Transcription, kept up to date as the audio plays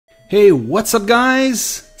Hey, what's up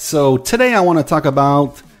guys? So today I want to talk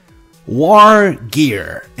about war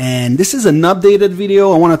gear, and this is an updated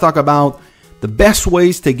video. I want to talk about the best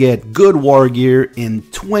ways to get good war gear in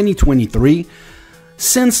 2023.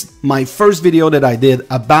 Since my first video that I did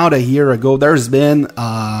about a year ago, there's been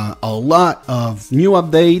a lot of new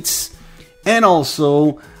updates, and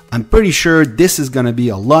also I'm pretty sure this is going to be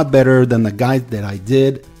a lot better than the guide that I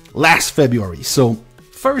did last February. So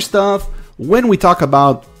first off, when we talk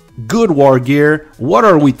about good war gear, what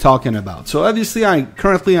are we talking about? So obviously I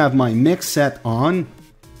currently have my mix set on,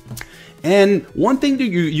 and one thing that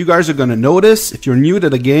you guys are going to notice if you're new to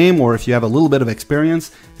the game or if you have a little bit of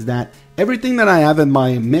experience is that everything that I have in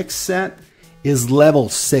my mix set is level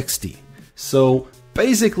 60. So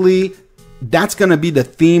basically that's going to be the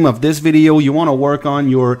theme of this video. You want to work on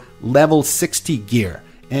your level 60 gear.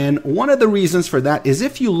 And one of the reasons for that is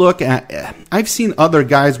if you look at, I've seen other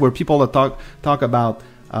guys where people talk about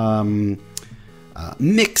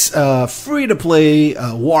mix free-to-play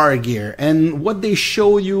war gear, and what they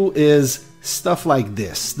show you is stuff like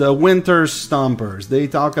this: the winter stompers, they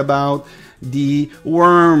talk about the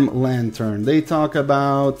worm lantern, they talk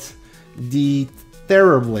about the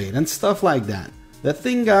Terrorblade and stuff like that. The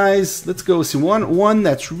thing, guys, let's go see one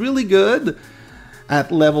that's really good at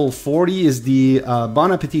level 40 is the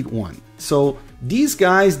Bon Appetit one. So these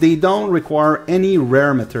guys, they don't require any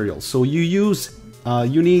rare materials, so you use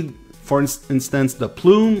you need, for instance, the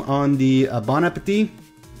plume on the Bon Appetit,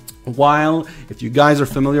 while if you guys are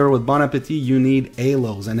familiar with Bon Appetit, you need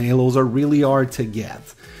halos, and halos are really hard to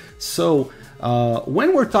get. So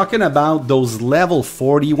when we're talking about those level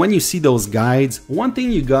 40, when you see those guides, one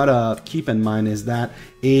thing you gotta keep in mind is that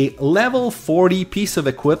a level 40 piece of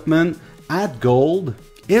equipment at gold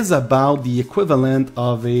is about the equivalent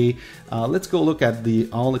of a, let's go look at the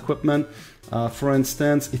all equipment. For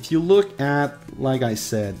instance, if you look at, like I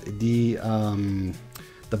said, the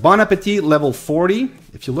Bon Appetit level 40,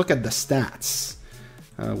 if you look at the stats,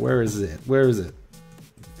 where is it? Where is it?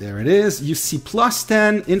 There it is. You see plus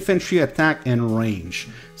 10 infantry attack and range.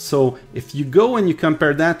 So if you go and you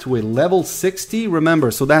compare that to a level 60,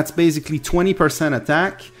 remember, so that's basically 20%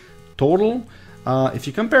 attack total. If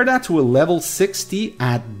you compare that to a level 60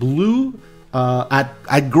 at blue,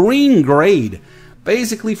 at green grade,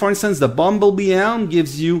 basically, for instance, the Bumblebee Helm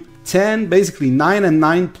gives you 10, basically 9 and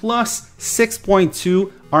 9 plus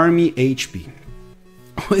 6.2 army HP,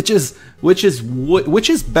 which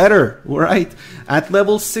is better, right? At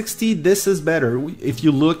level 60, this is better. If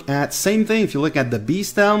you look at same thing, if you look at the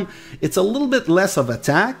Beast Helm, it's a little bit less of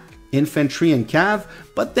attack, infantry and cav,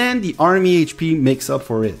 but then the army HP makes up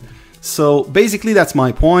for it. So basically, that's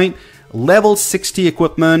my point. Level 60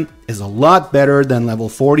 equipment is a lot better than level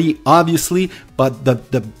 40, obviously, but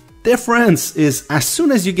the difference is as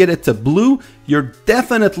soon as you get it to blue,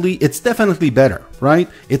 it's definitely better, right?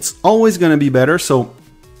 It's always going to be better. So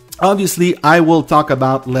obviously, I will talk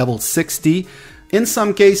about level 60. In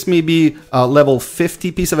some case, maybe a level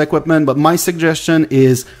 50 piece of equipment, but my suggestion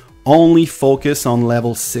is only focus on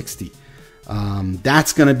level 60.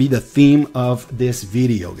 That's going to be the theme of this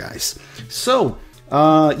video, guys. So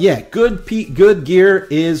yeah, good gear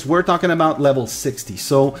is, we're talking about level 60.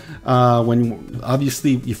 So when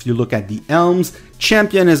obviously if you look at the elms,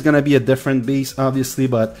 champion is going to be a different beast, obviously,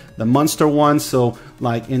 but the monster one, so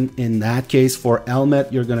like in that case for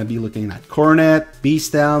helmet, you're going to be looking at cornet,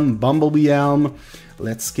 beast elm, bumblebee elm.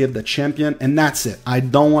 Let's skip the champion, and that's it. I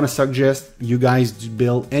don't want to suggest you guys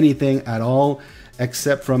build anything at all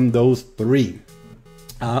except from those three.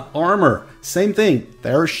 Armor, same thing.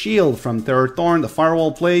 Terror Shield from Terror Thorn, the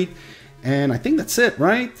Firewall Plate, and I think that's it,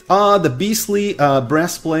 right? The Beastly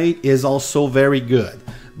Breastplate is also very good.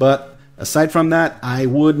 But aside from that, I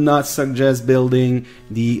would not suggest building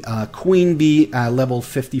the Queen Bee level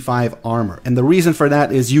 55 armor. And the reason for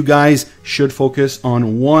that is you guys should focus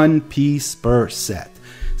on one piece per set.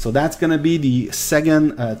 So that's going to be the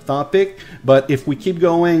second topic. But if we keep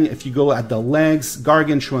going, if you go at the legs,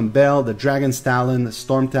 Gargantuan Bell, the Dragon's Talon, the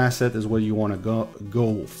Storm Tasset is where you want to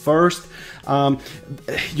go first.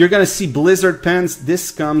 You're going to see Blizzard Pants. This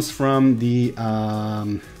comes from the,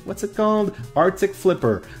 what's it called? Arctic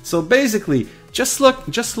Flipper. So basically, just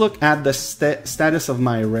look at the status of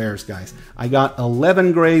my rares, guys. I got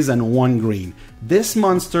 11 grays and 1 green. This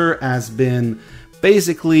monster has been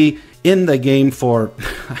basically in the game for,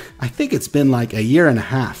 I think it's been like a year and a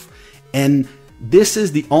half. And this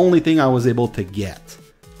is the only thing I was able to get.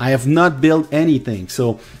 I have not built anything.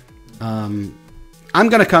 So I'm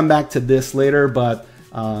going to come back to this later, but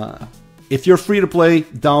if you're free to play,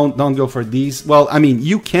 don't go for these. Well, I mean,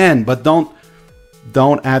 you can, but don't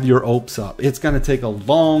don't have your hopes up. It's going to take a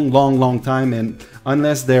long time, and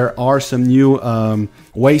unless there are some new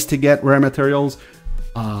ways to get rare materials,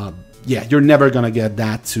 yeah, you're never going to get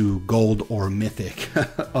that to gold or mythic,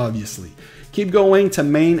 obviously. Keep going to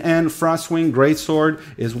main end. Frostwing Greatsword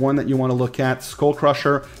is one that you want to look at. Skull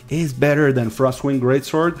Crusher is better than Frostwing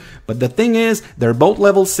Greatsword, but the thing is, they're both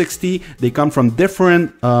level 60. They come from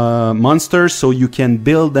different monsters, so you can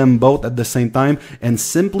build them both at the same time and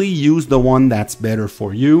simply use the one that's better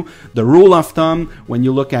for you. The rule of thumb when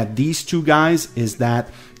you look at these two guys is that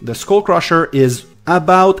the Skull Crusher is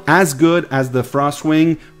about as good as the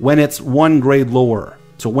Frostwing when it's one grade lower.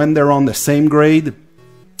 So when they're on the same grade,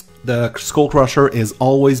 the Skull Crusher is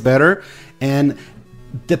always better, and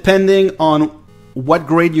depending on what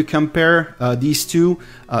grade you compare these two,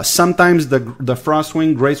 sometimes the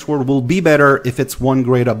Frostwing Greatsword will be better if it's one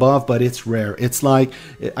grade above, but it's rare. It's like,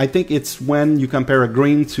 I think it's when you compare a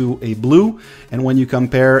green to a blue, and when you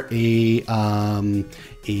compare a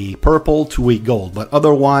purple to a gold. But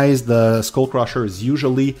otherwise, the Skull Crusher is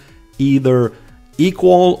usually either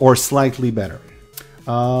equal or slightly better.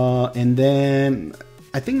 And then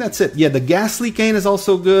I think that's it. Yeah, the Ghastly Cane is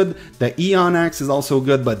also good. The Eon Axe is also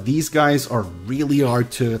good, but these guys are really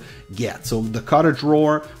hard to get. So the Cottage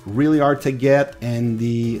Roar, really hard to get, and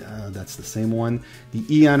the that's the same one. The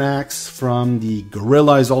Eon Axe from the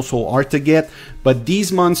Gorilla is also hard to get. But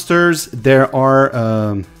these monsters, there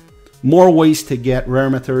are more ways to get rare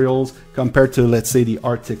materials compared to, let's say, the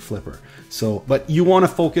Arctic Flipper. So, but you want to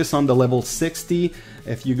focus on the level 60.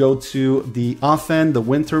 If you go to the offend, the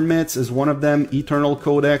Winter Mitts is one of them. Eternal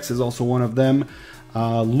Codex is also one of them.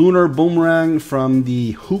 Lunar Boomerang from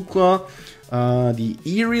the Hookla. The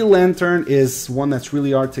Eerie Lantern is one that's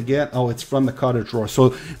really hard to get. Oh, it's from the Cottage Roar.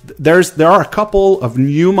 So there are a couple of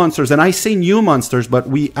new monsters, and I say new monsters, but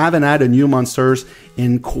we haven't had a new monsters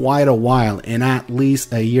in quite a while, in at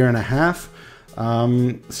least a year and a half.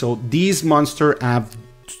 So these monsters have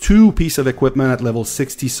 2 pieces of equipment at level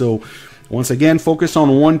 60. So once again, focus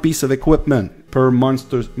on 1 piece of equipment per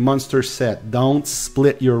monster set. Don't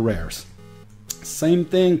split your rares. Same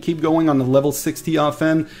thing, keep going on the level 60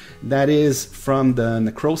 offend. That is from the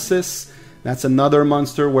Necrosis. That's another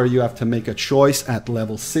monster where you have to make a choice at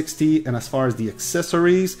level 60. And as far as the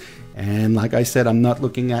accessories, and like I said, I'm not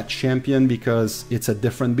looking at Champion because it's a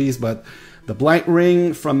different beast, but the Blight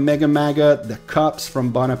Ring from Mega Maga, the Cups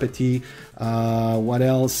from Bon Appetit, what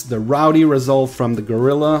else? The Rowdy Resolve from the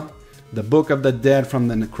Gorilla, the Book of the Dead from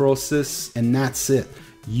the Necrosis, and that's it.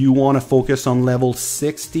 You want to focus on level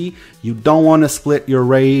 60. You don't want to split your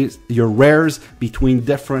rares between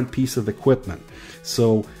different pieces of equipment.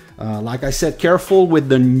 So, like I said, careful with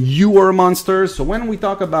the newer monsters. So when we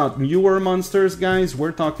talk about newer monsters, guys,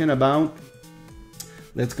 we're talking about,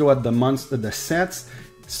 let's go at the sets.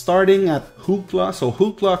 Starting at Hookla, so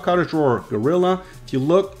Hookla, Cottage Roar, Gorilla. If you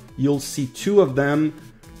look, you'll see 2 of them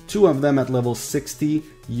at level 60.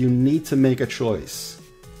 You need to make a choice.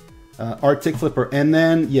 Arctic Flipper, and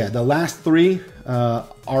then yeah, the last 3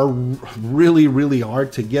 are really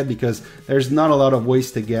hard to get because there's not a lot of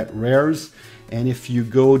ways to get rares. And if you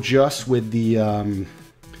go just with the,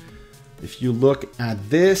 if you look at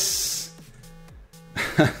this.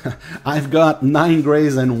 I've got 9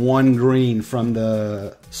 grays and 1 green from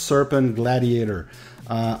the Serpent Gladiator.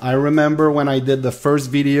 I remember when I did the first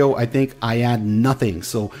video, I think I had nothing.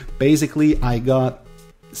 So basically I got,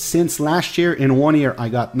 since last year, in 1 year, I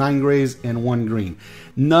got 9 grays and 1 green.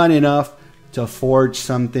 Not enough to forge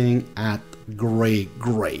something at gray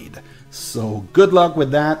grade. So good luck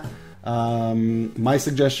with that. My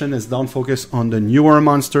suggestion is don't focus on the newer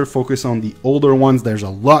monster, focus on the older ones. There's a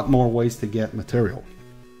lot more ways to get material.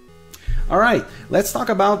 Alright, let's talk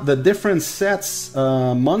about the different sets,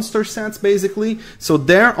 monster sets basically. So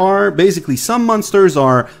there are basically some monsters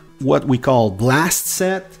are what we call blast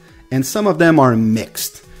set, and some of them are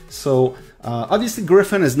mixed. So obviously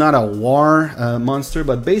Griffin is not a war monster,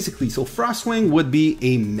 but basically, so Frostwing would be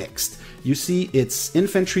a mixed. You see it's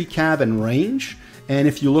infantry, cav, and range. And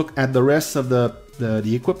if you look at the rest of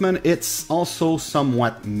the equipment, it's also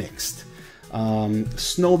somewhat mixed.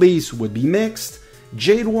 Snow Beast would be mixed.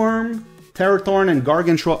 Jade Worm, Terrorthorn, and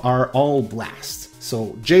Gargantua are all blast.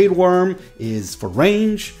 So Jade Worm is for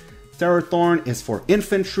range, Terrorthorn is for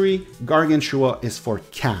infantry, Gargantua is for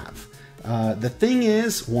cav. The thing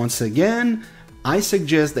is, once again, I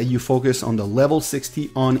suggest that you focus on the level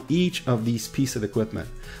 60 on each of these pieces of equipment.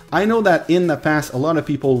 I know that in the past, a lot of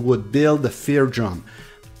people would build the Fear Drum.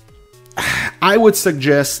 I would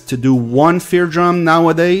suggest to do 1 Fear Drum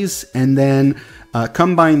nowadays, and then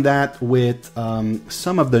combine that with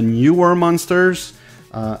some of the newer monsters.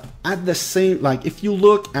 at the same, like if you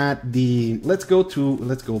look at the, let's go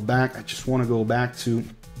back. I just want to go back to,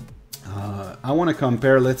 I want to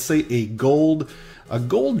compare, let's say a gold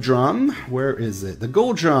drum. Where is it? The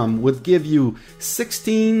gold drum would give you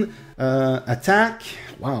 16 attack.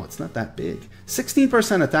 Wow, it's not that big.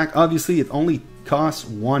 16% attack. Obviously, it only costs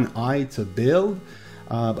 1 eye to build,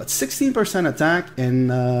 but 16% attack and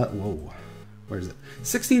whoa, where is it?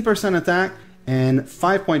 16% attack and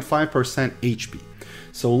 5.5% HP.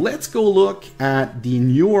 So let's go look at the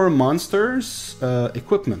newer monsters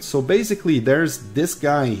equipment. So basically, there's this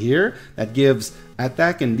guy here that gives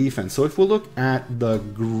attack and defense. So if we look at the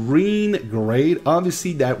green grade,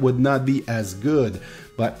 obviously that would not be as good.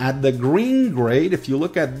 But at the green grade, if you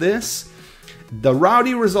look at this, the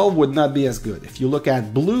Rowdy Resolve would not be as good. If you look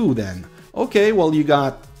at blue, then okay, well you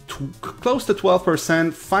got close to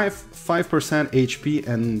 12%, 5% HP,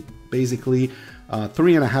 and basically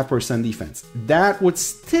 3.5% defense. That would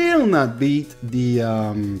still not beat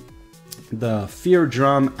the Fear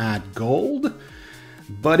Drum at gold,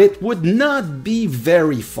 but it would not be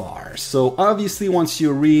very far. So obviously, once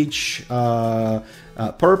you reach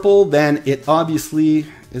purple, then it obviously,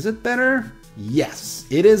 is it better? Yes,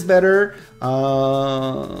 it is better.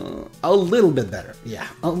 A little bit better. Yeah,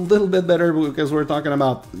 a little bit better, because we're talking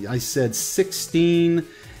about, I said 16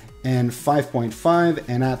 and 5.5,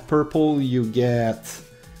 and at purple you get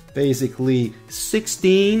basically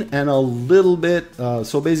 16 and a little bit.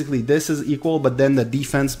 So basically this is equal, but then the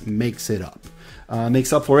defense makes it up.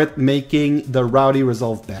 Makes up for it, making the Rowdy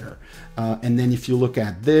Resolve better. And then if you look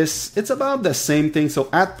at this, it's about the same thing. So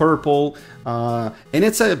at purple, and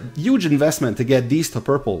it's a huge investment to get these to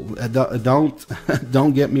purple.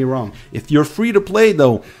 Don't get me wrong. If you're free to play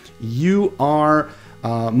though, you are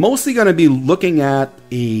mostly going to be looking at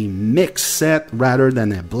a mix set rather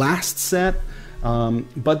than a blast set.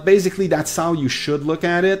 But basically that's how you should look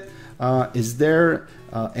at it. Is there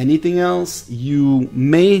anything else? You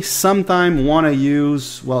may sometime want to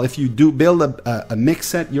use, well, if you do build a mix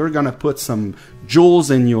set, you're gonna put some jewels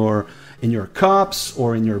in your cups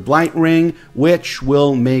or in your blight ring, which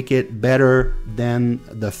will make it better than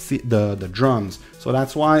the drums. So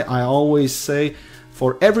that's why I always say,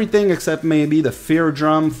 for everything except maybe the Fear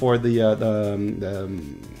Drum for the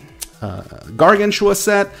Gargantua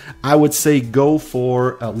set, I would say go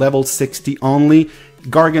for level 60 only.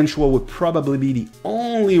 Gargantua would probably be the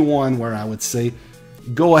only one where I would say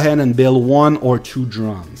go ahead and build 1 or 2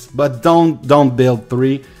 drums, but don't build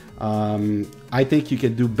 3. I think you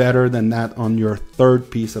could do better than that on your 3rd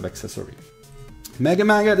piece of accessory. Mega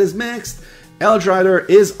Maggot is mixed. Eldrider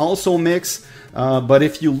is also mixed, but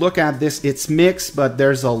if you look at this, it's mixed, but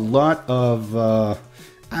there's a lot of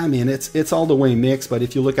I mean, it's all the way mixed, but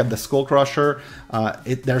if you look at the Skull Crusher,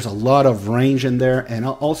 there's a lot of range in there, and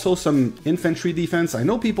also some infantry defense. I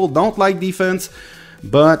know people don't like defense,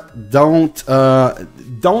 but don't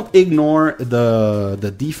ignore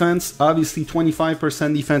the defense. Obviously,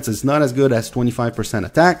 25% defense is not as good as 25%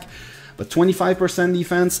 attack, but 25%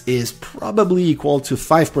 defense is probably equal to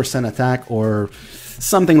 5% attack or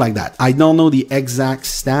something like that. I don't know the exact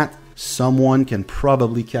stat. Someone can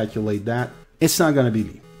probably calculate that. It's not going to be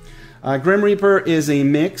me. Grim Reaper is a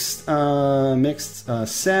mixed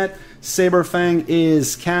set. Saberfang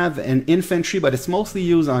is cav and infantry, but it's mostly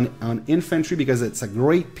used on infantry because it's a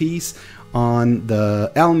great piece on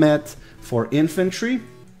the helmet for infantry.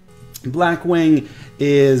 Blackwing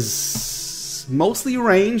is mostly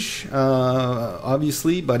range,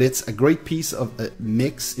 obviously, but it's a great piece of a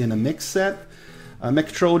mix in a mix set.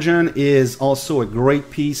 Mech Trojan is also a great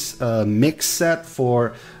piece mix set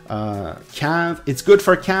for cav. It's good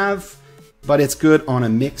for cav, but it's good on a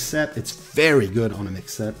mix set. It's very good on a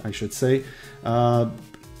mix set, I should say.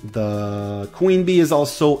 The Queen Bee is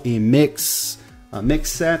also a mix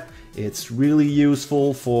set. It's really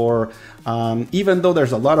useful for, even though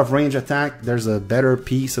there's a lot of range attack, there's a better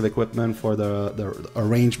piece of equipment for a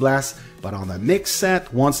range blast. But on a mix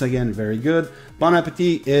set, once again, very good. Bon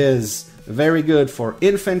Appetit is very good for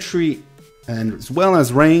infantry and as well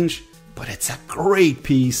as range, but it's a great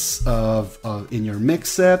piece of in your mix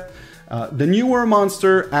set. The newer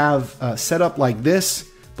monster have set up like this,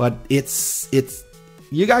 but it's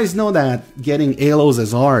you guys know that getting halos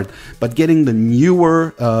is hard, but getting the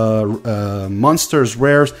newer monsters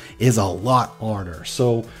rares is a lot harder.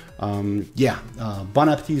 So yeah, Bon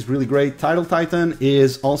Appetit is really great. Tidal Titan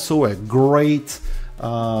is also a great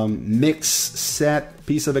mix set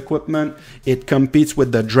piece of equipment. It competes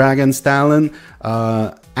with the Dragon's Talon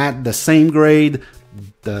at the same grade.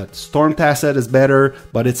 The Storm Tasset is better,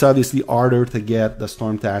 but it's obviously harder to get the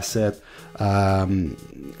Storm Tasset,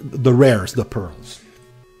 the rares, the pearls.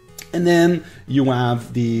 And then you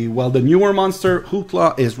have the newer monster,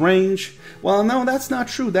 Hoopla, is range. Well, no, that's not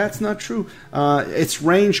true. That's not true. It's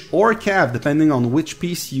range or cav, depending on which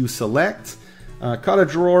piece you select.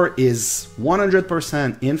 Cottage Roar is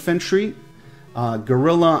 100% infantry.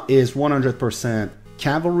 Gorilla is 100%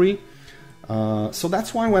 cavalry. So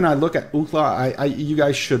that's why when I look at Hoopla, you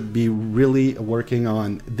guys should be really working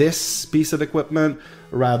on this piece of equipment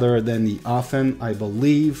rather than the Offen, I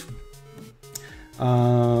believe. Yep,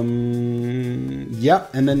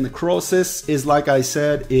 and then the Crosis is, like I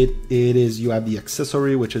said, it is, you have the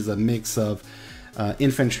accessory, which is a mix of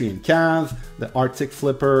infantry and cav. The Arctic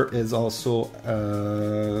Flipper is also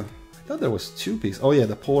I thought there was two pieces. Oh yeah,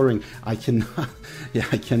 the polar ring. I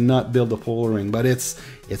cannot build the polar ring, but it's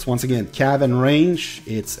once again cav and range.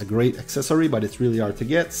 It's a great accessory, but it's really hard to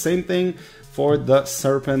get. Same thing for the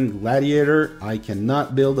Serpent Gladiator. I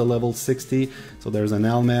cannot build a level 60, so there's an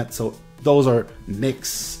helmet. So those are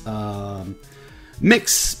mix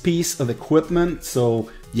piece of equipment.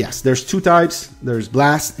 So yes, there's two types. There's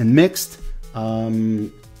blast and mixed.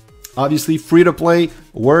 Obviously, free to play.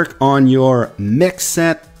 Work on your mix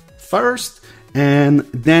set first, and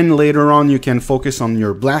then later on you can focus on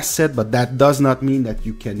your blast set. But that does not mean that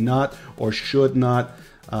you cannot or should not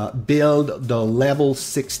build the level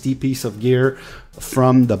 60 piece of gear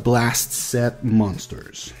from the blast set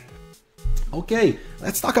monsters. Okay,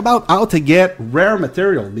 let's talk about how to get rare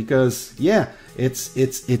material, because yeah,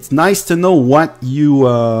 it's nice to know what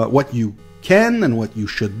you can and what you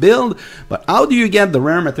should build, but how do you get the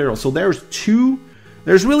rare material? So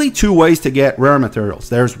there's really two ways to get rare materials.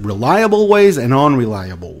 There's reliable ways and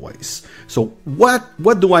unreliable ways. So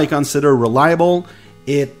what do I consider reliable?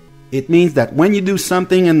 It means that when you do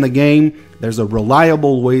something in the game, there's a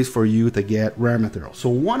reliable ways for you to get rare material. So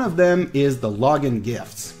one of them is the login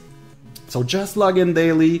gifts. So just log in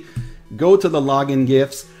daily, go to the login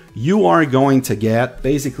gifts. You are going to get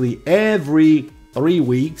basically every 3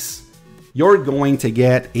 weeks, you're going to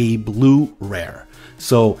get a blue rare.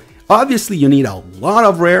 So obviously you need a lot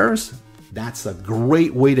of rares. That's a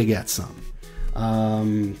great way to get some.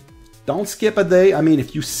 Don't skip a day. I mean,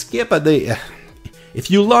 if you skip a day, if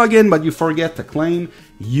you log in but you forget to claim,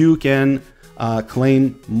 you can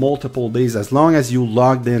claim multiple days as long as you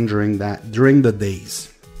logged in during the days.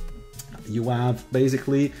 You have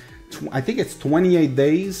basically, I think it's 28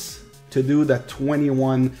 days to do the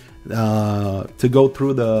 21, to go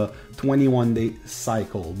through the 21-day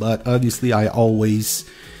cycle. But obviously, I always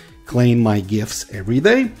claim my gifts every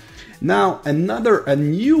day. Now, a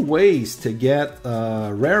new ways to get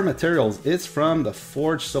rare materials is from the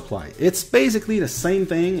Forge Supply. It's basically the same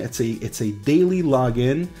thing. It's a daily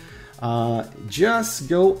login. Just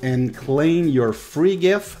go and claim your free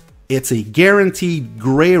gift. It's a guaranteed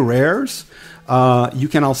gray rares. You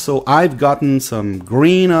can also, I've gotten some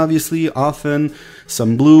green, obviously, often,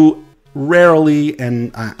 some blue, rarely,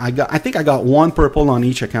 and I think I got one purple on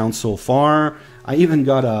each account so far. I even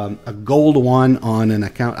got a gold one on an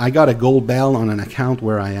account. I got a gold bell on an account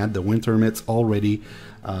where I had the winter mitts already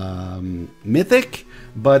mythic.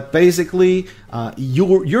 But basically,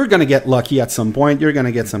 you're gonna get lucky at some point. You're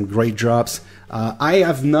gonna get some great drops. I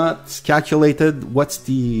have not calculated what's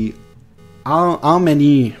how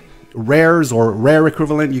many rares or rare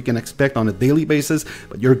equivalent you can expect on a daily basis,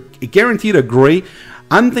 but you're guaranteed a gray.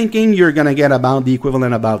 I'm thinking you're gonna get about the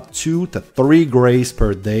equivalent about 2 to 3 grays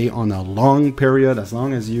per day on a long period, as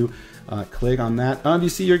long as you click on that.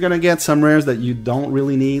 Obviously, you're gonna get some rares that you don't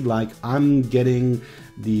really need, like I'm getting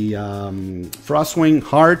the Frostwing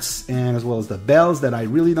hearts and as well as the bells that I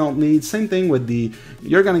really don't need. Same thing with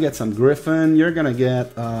you're gonna get some Griffin, you're gonna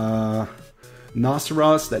get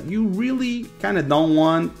Nosferos that you really kind of don't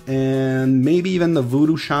want, and maybe even the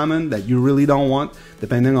Voodoo Shaman that you really don't want,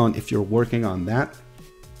 depending on if you're working on that.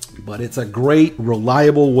 But it's a great,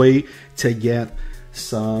 reliable way to get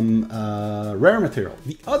some rare material.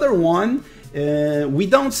 The other one, we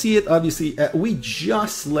don't see it, obviously. We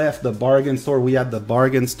just left the bargain store. We had the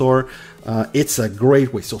bargain store. It's a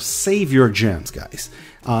great way. So save your gems, guys.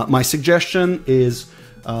 My suggestion is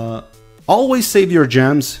always save your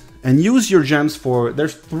gems. And use your gems for,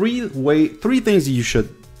 there's three things you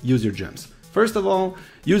should use your gems. First of all,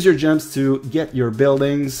 use your gems to get your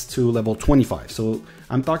buildings to level 25. So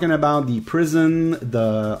I'm talking about the prison,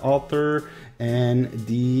 the altar, and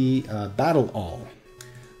the battle hall.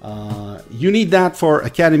 You need that for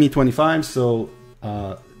Academy 25, so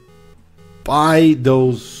buy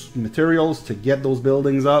those materials to get those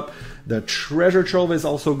buildings up. The treasure trove is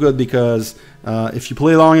also good because if you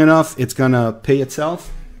play long enough, it's gonna pay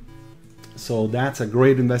itself. So that's a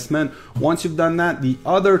great investment. Once you've done that, the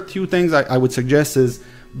other two things I would suggest is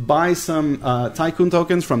buy some Tycoon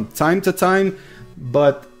tokens from time to time,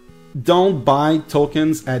 but don't buy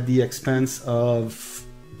tokens at the expense of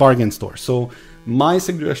bargain store. So my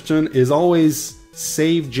suggestion is always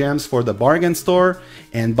save gems for the bargain store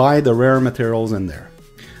and buy the rare materials in there.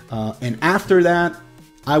 And after that,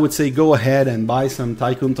 I would say go ahead and buy some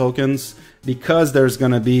Tycoon tokens, because there's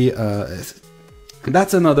going to be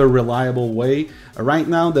that's another reliable way. Right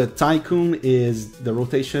now the Tycoon is, the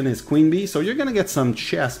rotation is Queen Bee, so you're going to get some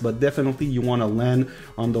chests, but definitely you want to land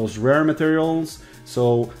on those rare materials.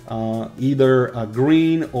 So either a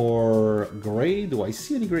green or gray. Do I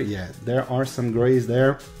see any gray? Yeah, there are some grays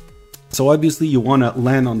there. So obviously you want to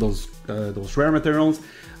land on those rare materials.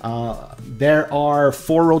 There are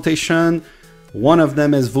 4 rotation. One of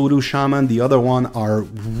them is Voodoo Shaman. The other one are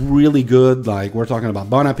really good. Like we're talking about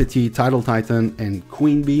Bon Appetit, Tidal Titan, and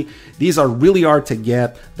Queen Bee. These are really hard to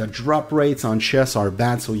get. The drop rates on chests are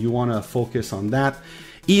bad, so you want to focus on that.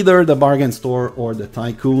 Either the bargain store or the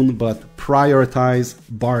Tycoon, but prioritize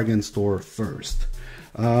bargain store first.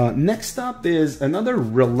 Next up is another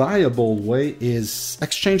reliable way is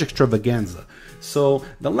Exchange Extravaganza. So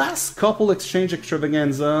the last couple Exchange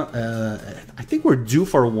Extravaganza, I think we're due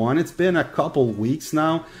for one. It's been a couple weeks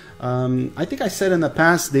now. I think I said in the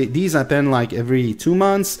past these happen like every 2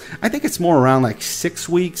 months. I think it's more around like 6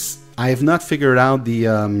 weeks. I have not figured out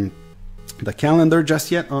the calendar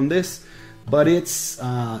just yet on this, but it's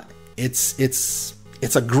a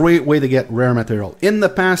great way to get rare material. In the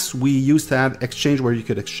past, we used to have exchange where you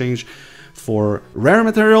could exchange for rare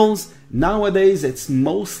materials. Nowadays, it's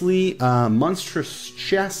mostly monstrous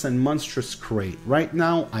chests and monstrous crate. Right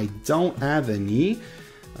now, I don't have any.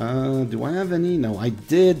 Do I have any? No, I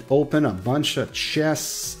did open a bunch of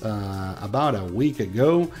chests about a week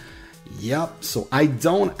ago. Yep, so I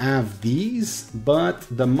don't have these, but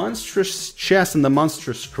the monstrous chest and the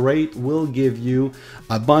monstrous crate will give you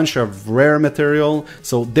a bunch of rare material.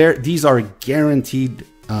 So these are guaranteed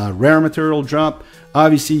rare material drop.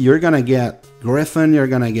 Obviously, you're gonna get Griffin, you're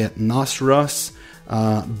gonna get Nosros,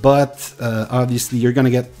 but obviously you're gonna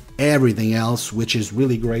get everything else, which is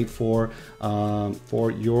really great for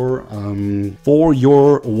your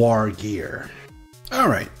war gear. All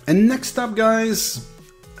right, and next up, guys.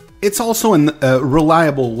 It's also a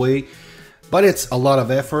reliable way, but it's a lot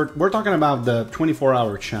of effort. We're talking about the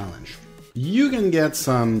 24-hour challenge. You can get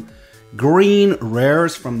some green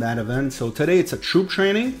rares from that event. So today it's a troop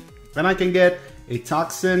training, and I can get a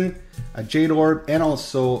Toxin, a Jade Orb, and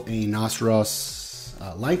also a Nosros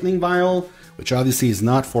Lightning Vial, which obviously is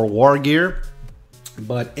not for war gear.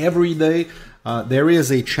 But every day there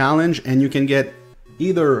is a challenge, and you can get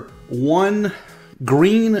either 1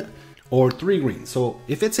 green or 3 green. So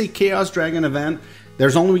if it's a Chaos Dragon event,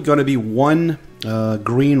 there's only going to be 1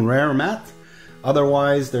 green rare mat.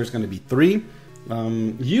 Otherwise, there's going to be 3.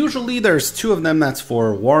 Usually there's 2 of them that's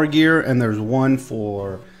for war gear, and there's 1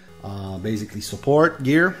 for basically support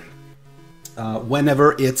gear.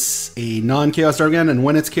 Whenever it's a non-Chaos Dragon, and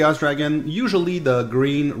when it's Chaos Dragon, usually the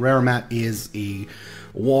green rare mat is a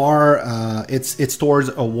war. It's towards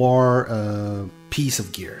a war piece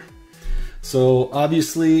of gear. So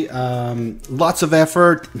obviously, lots of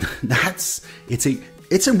effort.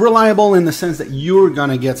 It's reliable in the sense that you're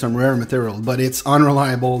gonna get some rare material, but it's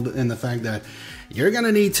unreliable in the fact that you're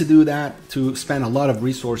gonna need to do that to spend a lot of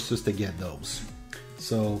resources to get those.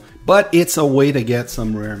 So, but it's a way to get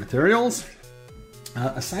some rare materials.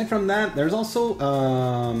 Aside from that, there's also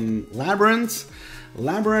Labyrinth.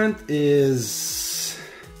 Labyrinth is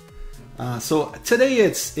so today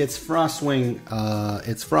it's Frostwing.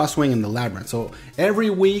 It's Frostwing in the Labyrinth. So every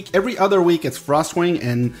other week it's Frostwing,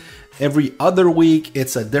 and every other week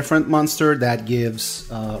it's a different monster that gives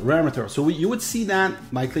rare material. So you would see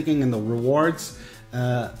that by clicking in the rewards.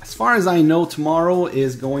 As far as I know, tomorrow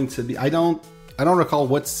is going to be. I don't recall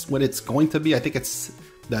what it's going to be. I think it's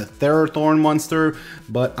the Therathorn monster,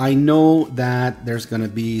 but I know that there's going to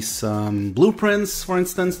be some blueprints, for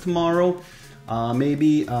instance, tomorrow.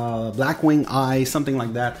 Maybe Blackwing Eye, something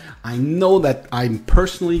like that. I know that I'm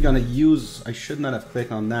personally going to use, I should not have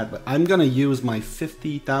clicked on that, but I'm going to use my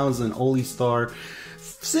 50,000 Holy Star,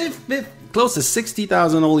 close to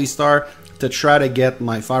 60,000 Holy Star to try to get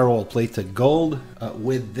my Firewall Plate to gold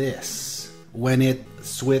with this when it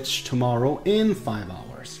switched tomorrow in 5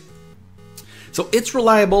 hours. So it's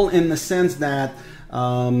reliable in the sense that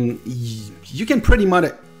you can pretty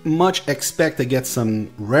much expect to get some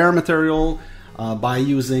rare material by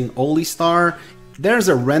using Holy Star. There's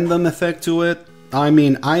a random effect to it. I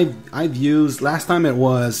mean, I've used, last time it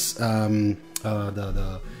was the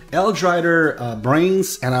Eldrider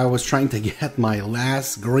Brains, and I was trying to get my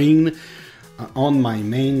last green on my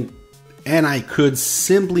main and I could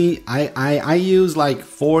simply, I used like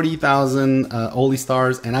 40,000 Holy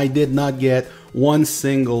Stars, and I did not get one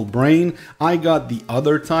single brain. I got the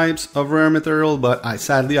other types of rare material, but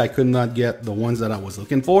sadly I could not get the ones that I was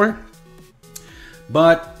looking for.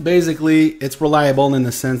 But basically, it's reliable in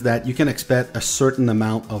the sense that you can expect a certain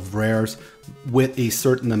amount of rares with a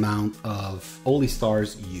certain amount of Holy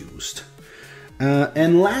Stars used.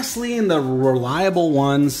 And lastly, in the reliable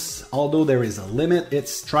ones, although there is a limit,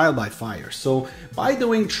 it's trial by fire. So by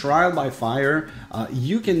doing trial by fire,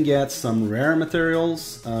 you can get some rare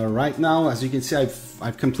materials. Right now, as you can see,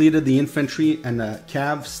 I've completed the infantry and the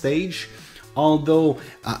cav stage. Although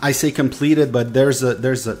I say completed, but there's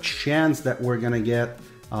a chance that we're gonna get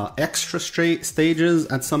extra stages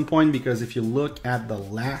at some point, because if you look at the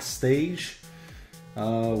last stage,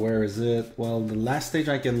 where is it? Well, the last stage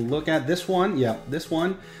I can look at, this one, yeah, this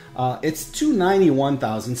one, it's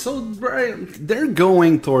 291,000. So they're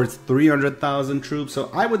going towards 300,000 troops.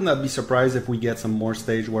 So I would not be surprised if we get some more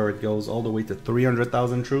stage where it goes all the way to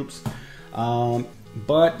 300,000 troops.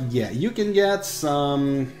 But yeah, you can get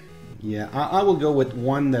some. Yeah, I will go with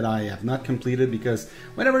one that I have not completed, because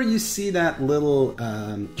whenever you see that little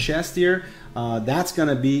chest here, that's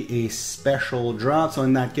gonna be a special drop. So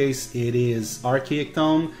in that case, it is Archaic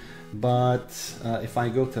Tome. But if I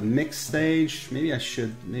go to mixed stage, maybe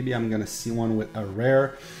I'm gonna see one with a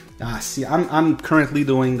rare. See, I'm currently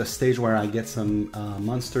doing the stage where I get some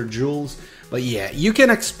monster jewels. But yeah, you can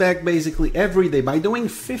expect basically every day, by doing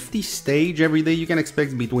 50 stage every day, you can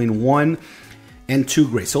expect between 1 and 2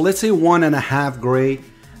 gray. So let's say 1.5 gray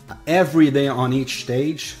every day on each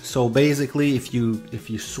stage. So basically, if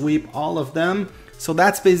you sweep all of them, so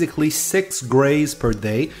that's basically 6 grays per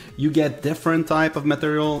day. You get different type of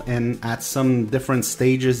material, and at some different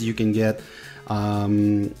stages you can get.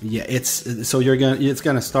 Yeah, it's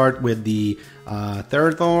gonna start with the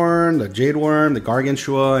Therathorn, the Jade Worm, the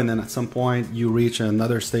Gargantua, and then at some point you reach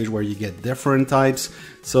another stage where you get different types.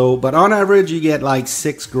 So, but on average, you get like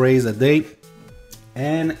 6 grays a day.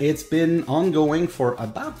 And it's been ongoing for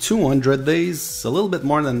about 200 days, a little bit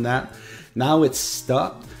more than that. Now it's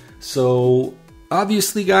stopped. So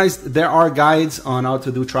obviously, guys, there are guides on how to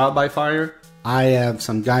do trial by fire. I have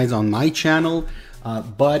some guides on my channel,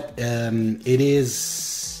 but it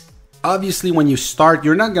is obviously, when you start,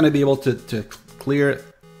 you're not going to be able to clear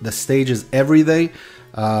the stages every day.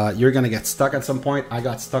 You're going to get stuck at some point. I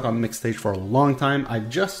got stuck on mixed stage for a long time. I've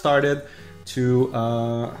just started to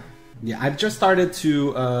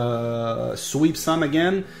sweep some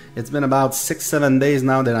again. It's been about 6-7 days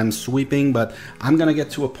now that I'm sweeping, but I'm gonna get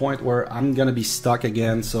to a point where I'm gonna be stuck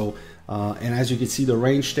again. So, and as you can see, the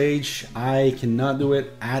range stage, I cannot do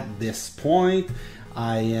it at this point.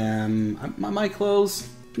 Am I close?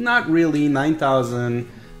 Not really, 9,000.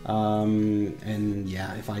 And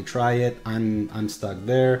yeah, if I try it, I'm stuck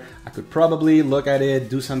there. I could probably look at it,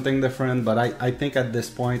 do something different, but I think at this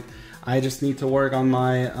point, I just need to work on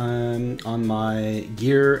my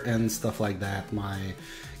gear and stuff like that. My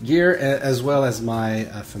gear as well as my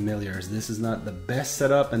familiars. This is not the best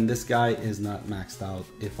setup, and this guy is not maxed out,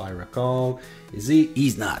 if I recall. Is he?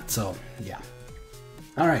 He's not. So yeah.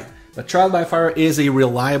 All right. But trial by fire is a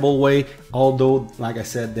reliable way, although, like I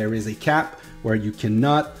said, there is a cap where you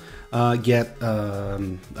cannot get.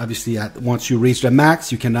 Obviously, once you reach the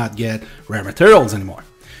max, you cannot get rare materials anymore.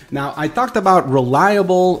 Now, I talked about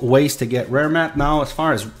reliable ways to get rare mat. Now, as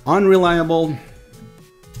far as unreliable,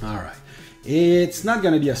 all right, it's not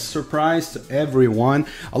going to be a surprise to everyone.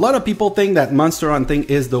 A lot of people think that monster hunting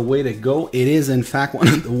is the way to go. It is, in fact, one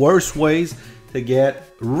of the worst ways to get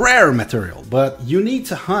rare material. But you need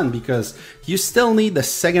to hunt, because you still need the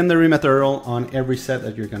secondary material on every set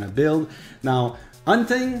that you're going to build. Now,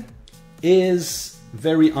 hunting is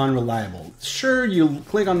very unreliable. Sure, you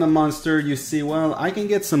click on the monster, you see, well, I can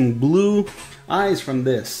get some blue eyes from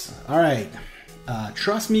this. All right,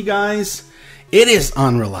 trust me, guys, it is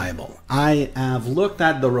unreliable. I have looked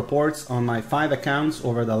at the reports on my 5 accounts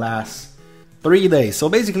over the last 3 days. So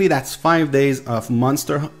basically, that's 5 days of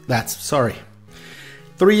monster.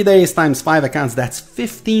 3 days times 5 accounts, that's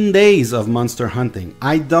 15 days of monster hunting.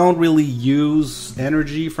 I don't really use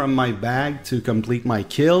energy from my bag to complete my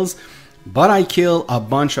kills, but I kill a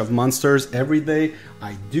bunch of monsters every day.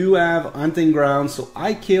 I do have hunting grounds, so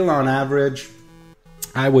I kill on average,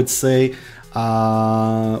 I would say,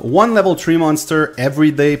 1 level 3 monster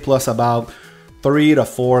every day, plus about 3 to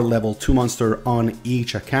 4 level 2 monster on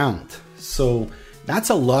each account. So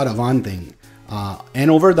that's a lot of hunting.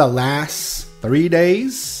 And over the last 3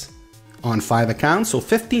 days on 5 accounts, so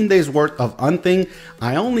 15 days worth of hunting,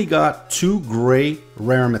 I only got 2 gray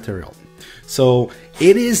rare material. So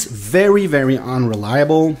it is very, very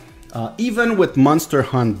unreliable. Even with Monster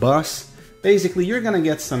Hunt Bus, basically you're gonna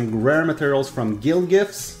get some rare materials from guild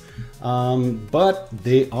gifts, but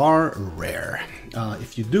they are rare.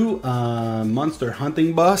 If you do Monster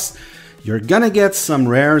Hunting Bus, you're gonna get some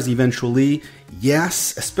rares eventually.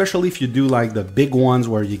 Yes, especially if you do like the big ones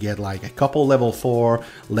where you get like a couple level 4,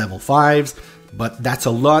 level 5s, but that's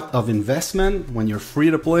a lot of investment when you're free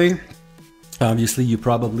to play. Obviously, you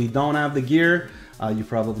probably don't have the gear. You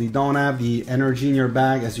probably don't have the energy in your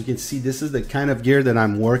bag. As you can see, this is the kind of gear that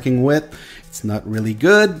I'm working with. It's not really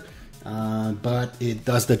good, but it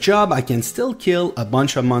does the job. I can still kill a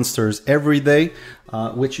bunch of monsters every day,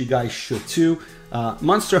 which you guys should too.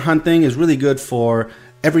 Monster hunting is really good for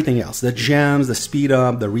everything else. The gems, the speed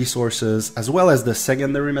up, the resources, as well as the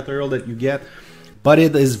secondary material that you get. But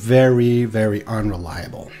it is very, very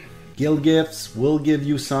unreliable. Guild gifts will give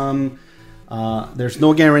you some. There's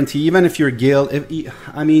no guarantee, even if you're guild.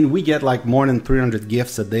 I mean, we get like more than 300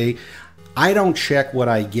 gifts a day. I don't check what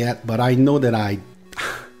I get, but I know that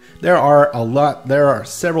there are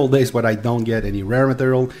several days where I don't get any rare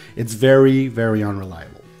material. It's very, very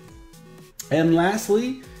unreliable. And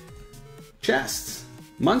lastly, chests.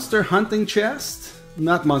 Monster hunting chest,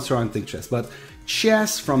 not monster hunting chest, but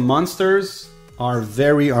chests from monsters are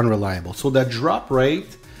very unreliable. So the drop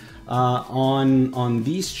rate on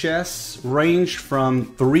these chests range from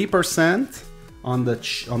 3% on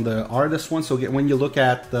the hardest one. So when you look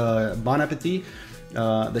at the Bon Appetit,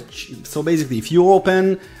 so basically if you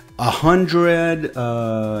open 100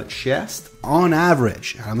 chests on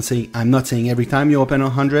average, I'm not saying every time you open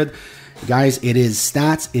 100, guys. It is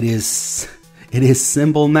stats. It is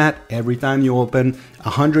simple math. Every time you open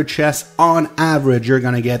 100 chests on average, you're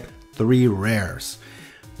gonna get 3 rares.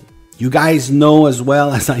 You guys know as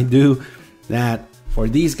well as I do that for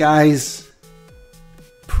these guys,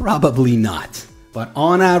 probably not. But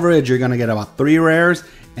on average, you're gonna get about 3 rares,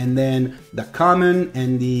 and then the common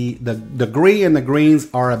and the gray and the greens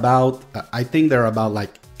are about, I think they're about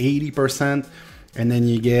like 80%, and then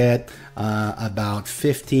you get about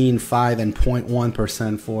 15, 5, and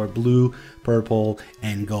 0.1% for blue, purple,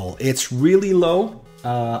 and gold. It's really low.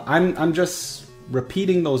 I'm just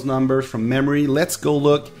repeating those numbers from memory. Let's go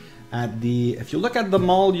look at if you look at the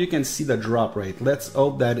mall, you can see the drop rate. Let's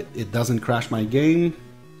hope that it doesn't crash my game.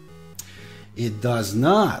 It does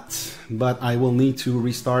not, but I will need to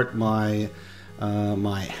restart my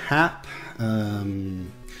my app.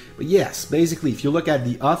 But yes, basically, if you look at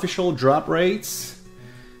the official drop rates,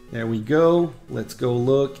 there we go. Let's go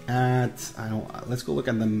look at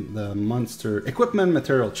the monster equipment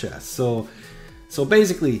material chest. So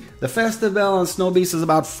basically, the Festival on Snow Beast is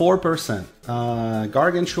about 4%.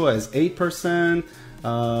 Gargantua is 8%.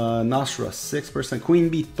 Nostra 6%. Queen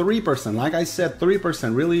Bee 3%. Like I said,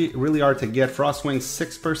 3%. Really hard to get. Frostwing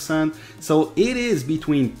 6%. So it is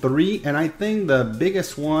between 3, and I think the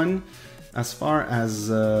biggest one, as far as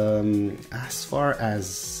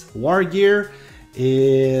war gear,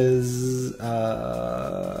 is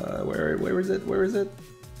where is it?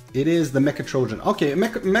 It is the Mecha Trojan. Okay,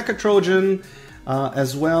 Mecha Trojan.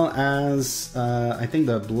 As well as I think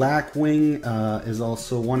the Blackwing is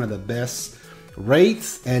also one of the best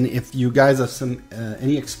rates. And if you guys have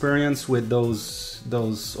any experience with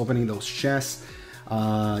those opening those chests,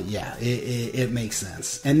 yeah, it makes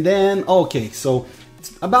sense. And then okay, so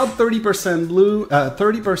it's about 30% blue,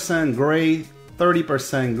 30% gray,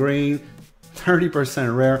 30% green,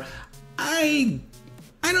 30% rare. I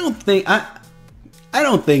don't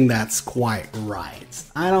think that's quite right.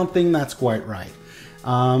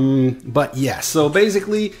 But yeah, so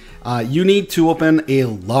basically, you need to open a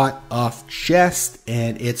lot of chests,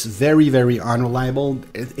 and it's very, very unreliable.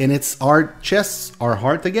 And chests are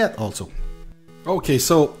hard to get also. Okay,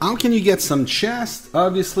 so how can you get some chests?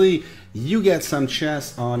 Obviously, you get some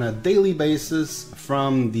chests on a daily basis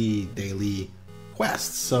from the daily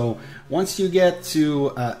quests. So once you get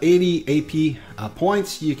to 80 AP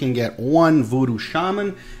points, you can get 1 Voodoo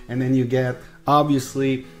Shaman, and then you get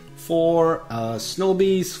obviously 4 Snow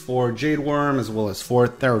Beasts, 4 Jade Worm, as well as 4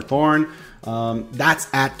 Terror Thorn. That's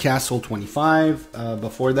at Castle 25.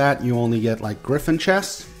 Before that, you only get like Griffin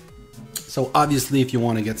chests. So obviously, if you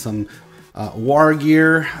want to get some war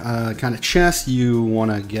gear kind of chests, you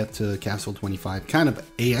want to get to Castle 25 kind of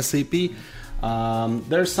ASAP.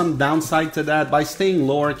 There's some downside to that. By staying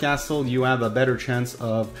lower castle, you have a better chance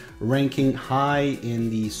of ranking high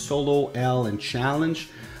in the solo, L, and challenge.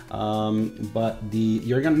 But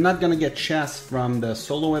you're not gonna get chests from the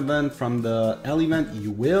solo event. From the L event,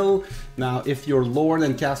 you will. Now, if you're lower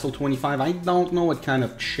than Castle 25, I don't know what kind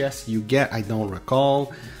of chests you get. I don't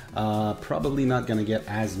recall. Probably not gonna get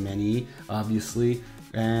as many, obviously.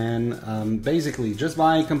 And basically, just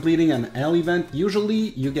by completing an L event, usually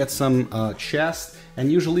you get some chest,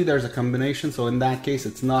 and usually there's a combination. So in that case,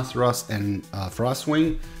 it's Nosferos and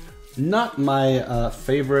Frostwing. Not my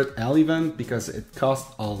favorite L event because it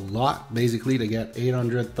costs a lot, basically, to get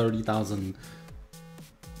 830,000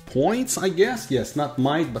 points, I guess. Yes, not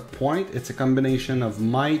might, but point. It's a combination of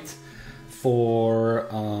might for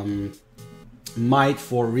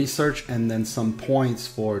research and then some points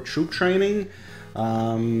for troop training.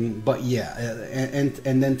 But yeah,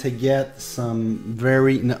 and then to get some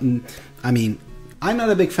very, I mean, I'm not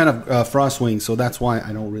a big fan of Frostwing, so that's why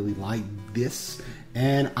I don't really like this.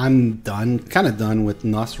 And I'm kind of done with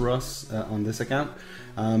Nosferos on this account.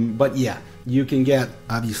 But yeah, you can get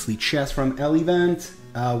obviously chests from L event.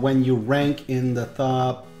 When you rank in the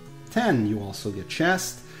top 10, you also get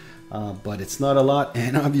chests, but it's not a lot.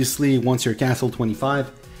 And obviously, once you're Castle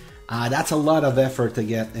 25, that's a lot of effort to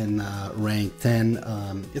get in rank 10.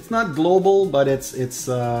 It's not global, but it's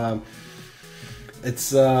top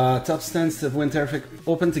stands of Winter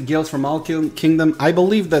open to guilds from all kingdom. I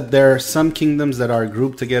believe that there are some kingdoms that are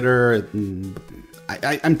grouped together.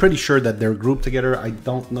 I'm pretty sure that they're grouped together. I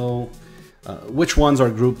don't know which ones are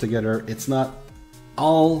grouped together. It's not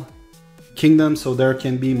all kingdoms, so there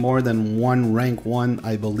can be more than one rank 1,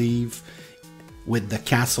 I believe, with the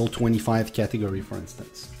Castle 25 category, for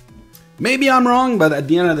instance. Maybe I'm wrong, but at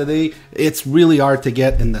the end of the day, it's really hard to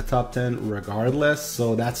get in the top 10 regardless.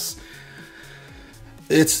 So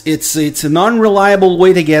it's an unreliable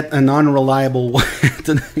way to get an unreliable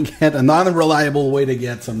way to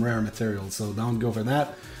get some rare materials. So don't go for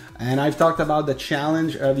that. And I've talked about the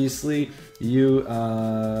challenge. Obviously, you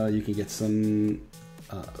can get some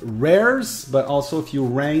rares, but also if you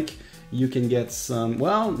rank, you can get some.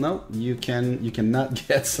 Well, no, you cannot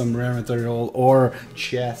get some rare material or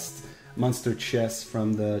monster chests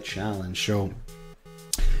from the challenge. So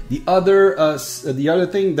the other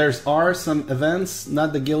thing, are some events,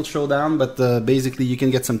 not the guild showdown, but basically you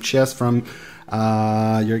can get some chests from.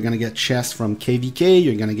 You're gonna get chests from KVK.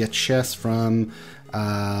 You're gonna get chests from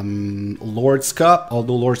Lord's Cup.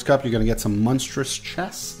 Although Lord's Cup, you're gonna get some monstrous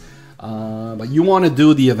chests. But you want to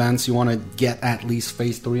do the events. You want to get at least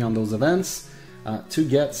phase 3 on those events to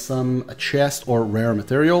get some chest or rare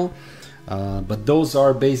material. But those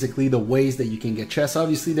are basically the ways that you can get chests.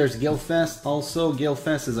 Obviously, there's Guildfest. Also,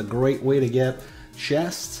 Guildfest is a great way to get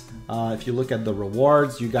chests. If you look at the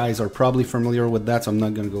rewards, you guys are probably familiar with that, so I'm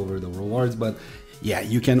not going to go over the rewards. But yeah,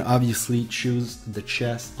 you can obviously choose the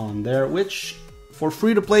chest on there, which for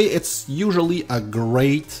free to play, it's usually a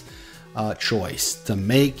great choice to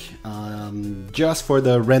make, just for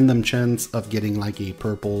the random chance of getting like a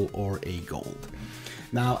purple or a gold.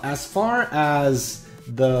 Now, as far as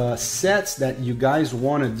the sets that you guys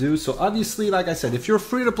want to do, so obviously, like I said, if you're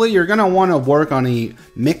free to play, you're gonna want to work on a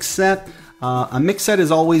mix set. A mix set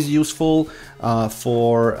is always useful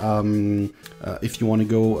for if you want to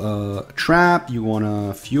go trap, you want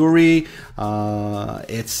to fury.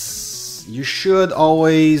 You should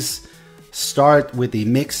always start with a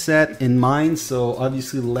mix set in mind. So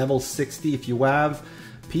obviously level 60, if you have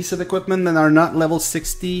piece of equipment that are not level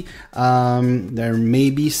 60, there may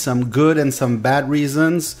be some good and some bad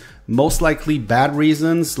reasons. Most likely bad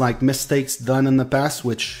reasons, like mistakes done in the past,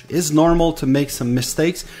 which is normal to make some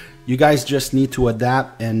mistakes. You guys just need to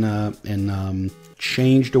adapt and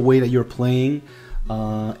change the way that you're playing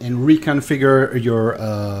and reconfigure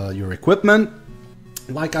your equipment.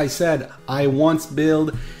 Like I said, I once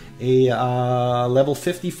built a level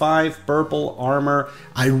 55 purple armor.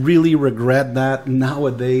 I really regret that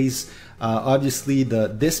nowadays. Obviously,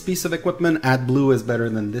 this piece of equipment at blue is better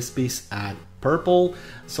than this piece at purple.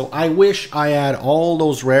 So I wish I had all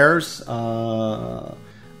those rares lying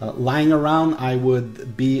around. I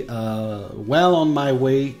would be well on my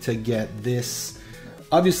way to get this.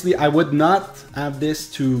 Obviously, I would not have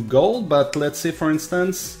this to gold, but let's say, for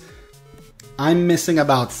instance, I'm missing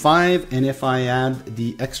about 5, and if I add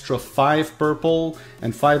the extra 5 purple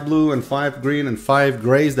and 5 blue and 5 green and 5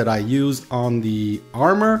 grays that I use on the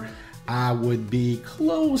armor, I would be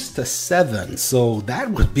close to 7. So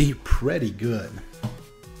that would be pretty good.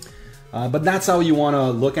 But that's how you want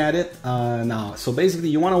to look at it now. So basically,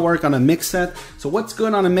 you want to work on a mix set. So what's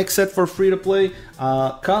good on a mix set for free to play?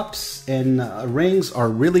 Cups and rings are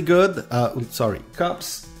really good.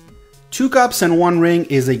 Cups. 2 cups and 1 ring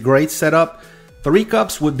is a great setup. 3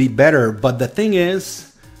 cups would be better, but the thing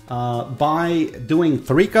is, by doing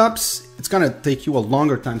 3 cups, it's gonna take you a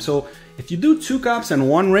longer time. So if you do 2 cups and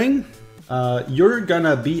 1 ring, you're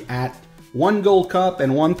gonna be at 1 gold cup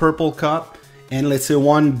and 1 purple cup, and let's say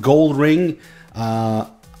 1 gold ring, a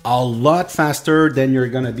lot faster than you're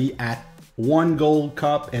gonna be at 1 gold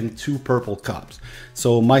cup and 2 purple cups.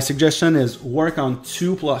 So my suggestion is work on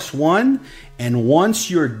 2 plus 1, and once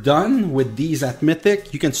you're done with these at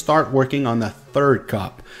Mythic, you can start working on the 3rd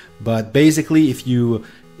cup. But basically, if you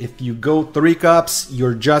go 3 cups,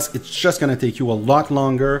 it's just gonna take you a lot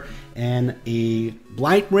longer, and a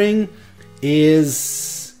Blight Ring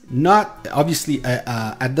is not, obviously,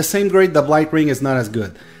 at the same grade, the Blight Ring is not as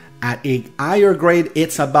good. At a higher grade,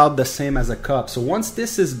 it's about the same as a cup. So once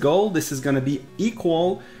this is gold, this is going to be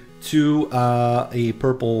equal to a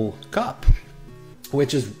purple cup,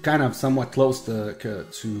 which is kind of somewhat close to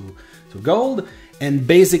gold. And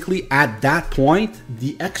basically, at that point,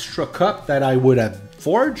 the extra cup that I would have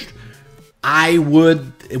forged,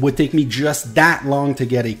 it would take me just that long to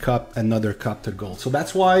get another cup to gold. So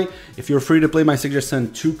that's why, if you're free to play, my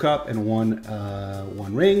suggestion: 2 cup and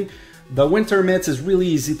 1 ring. The Winter Mitts is really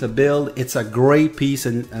easy to build. It's a great piece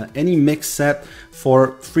in any mix set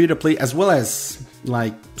for free to play, as well as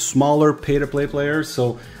like smaller pay to play players.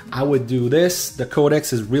 So I would do this. The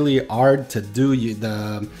Codex is really hard to do.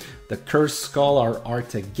 The Cursed Skull are hard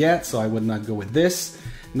to get, so I would not go with this.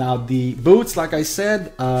 Now the boots, like I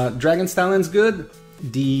said, Dragon Stallion's good.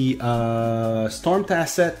 The Storm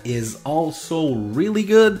Tasset is also really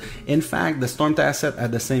good. In fact, the Storm Tasset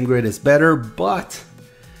at the same grade is better, but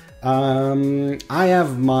I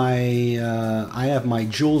have my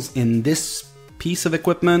jewels in this piece of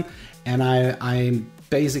equipment, and I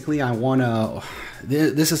wanna.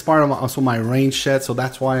 This is part of also my range set, so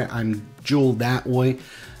that's why I'm jeweled that way.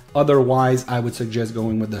 Otherwise, I would suggest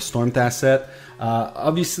going with the Storm Tasset.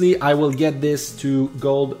 Obviously, I will get this to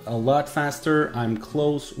gold a lot faster. I'm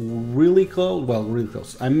close, really close. Well, really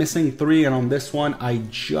close. I'm missing 3, and on this one, I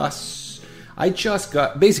just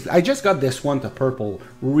got this one to purple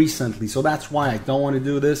recently, so that's why I don't want to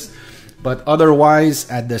do this. But otherwise,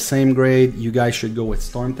 at the same grade, you guys should go with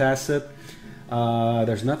Storm Tasset.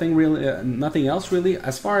 There's nothing else really.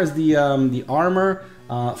 As far as the armor,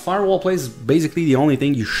 Firewall Plate is basically the only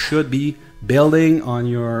thing you should be building on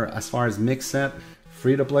your, as far as mix set,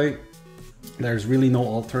 free to play. There's really no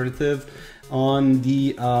alternative. On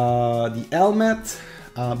the helmet,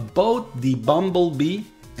 both the Bumblebee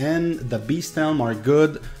and the Beast Helm are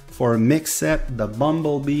good for a mix set. The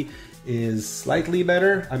Bumblebee is slightly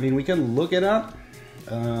better. I mean, we can look it up.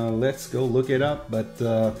 Let's go look it up. But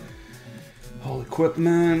all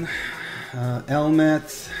equipment,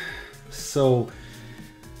 helmet. So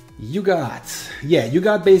you got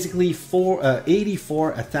basically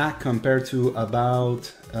 84 attack compared to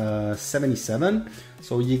about 77.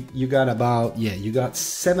 So you got about, you got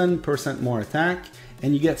 7% more attack,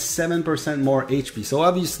 and you get 7% more HP. So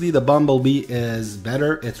obviously the Bumblebee is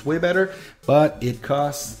better, it's way better, but it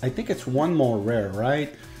costs, I think it's 1 more rare,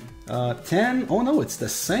 right? 10, oh no, it's the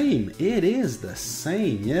same. It is the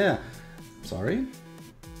same, yeah. Sorry,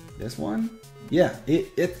 this one? Yeah,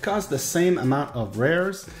 it costs the same amount of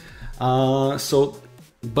rares.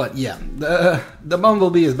 But yeah, the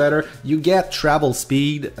Bumblebee is better. You get travel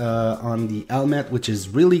speed on the helmet, which is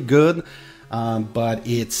really good, but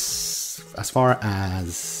it's, as far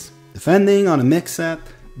as defending on a mix set,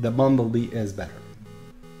 the Bumblebee is better.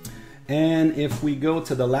 And if we go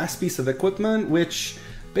to the last piece of equipment, which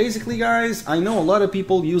basically, guys, I know a lot of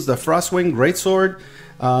people use the Frostwing Greatsword.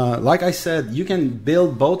 Like I said, you can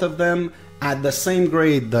build both of them at the same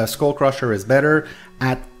grade. The Skull Crusher is better.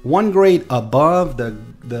 At 1 grade above, the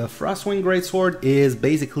Frostwing Greatsword is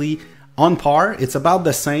basically on par. It's about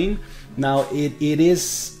the same. Now it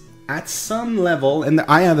is at some level, and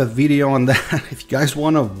I have a video on that if you guys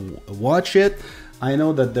want to watch it. I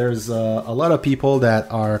know that there's a lot of people that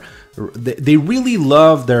are, they really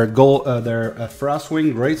love their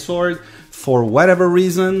Frostwing Greatsword for whatever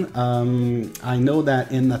reason. I know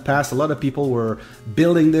that in the past a lot of people were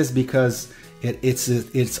building this because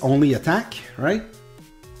it's only attack, right?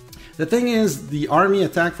 The thing is, the army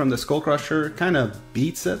attack from the Skull Crusher kind of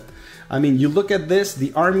beats it. I mean, you look at this,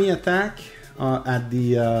 the army attack at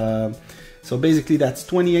the, so basically that's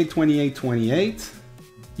 28, 28, 28.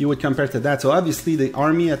 You would compare to that. So obviously the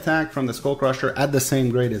army attack from the Skull Crusher at the same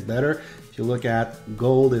grade is better. If you look at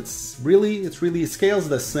gold, it scales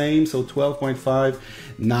the same, so 12.5.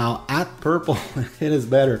 Now at purple, it is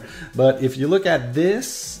better. But if you look at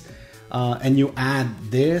this, and you add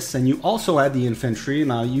this, and you also add the infantry,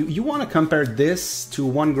 now you want to compare this to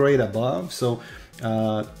 1 grade above, so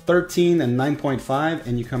 13 and 9.5,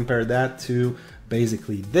 and you compare that to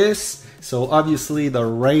basically this. So obviously the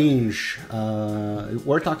range,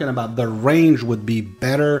 we're talking about the range would be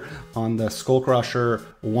better on the Skull Crusher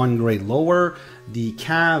 1 grade lower. The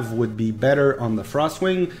Cav would be better on the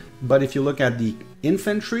Frostwing, but if you look at the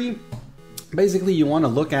infantry, basically you want to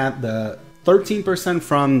look at the 13%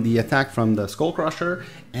 from the attack from the Skull Crusher,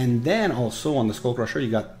 and then also on the Skull Crusher you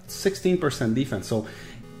got 16% defense. So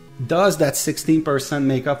does that 16%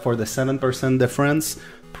 make up for the 7% difference?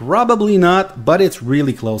 Probably not, but it's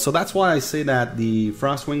really close. So that's why I say that the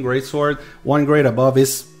Frostwing Greatsword, one grade above,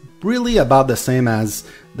 is really about the same as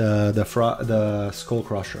the Skull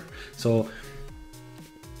Crusher. So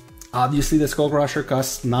obviously the Skull Crusher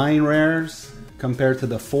costs 9 rares compared to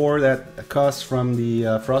the 4 that costs from the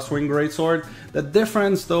Frostwing Greatsword. The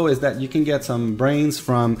difference though is that you can get some brains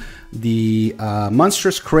from the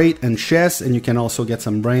Monstrous Crate and chest, and you can also get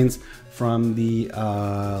some brains from the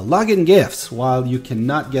login gifts, while you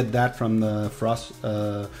cannot get that from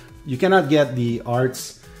the you cannot get the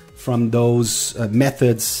arts from those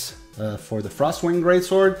methods for the Frostwing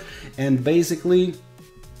Greatsword. And basically,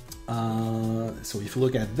 so if you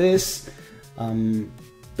look at this,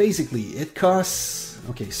 basically it costs,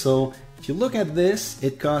 okay, so if you look at this,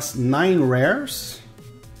 it costs 9 rares,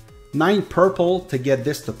 9 purple to get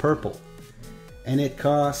this to purple, and it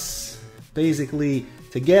costs, basically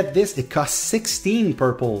to get this, it costs 16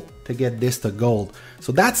 purple to get this to gold.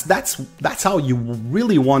 So that's how you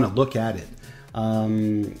really want to look at it.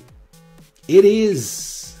 It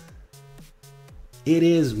is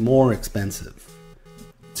more expensive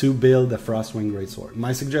to build the Frostwing Greatsword.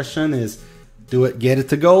 My suggestion is do it, get it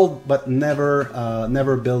to gold, but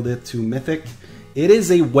never build it to mythic. It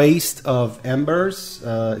is a waste of embers.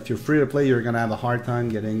 If you're free to play, you're gonna have a hard time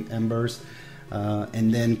getting embers.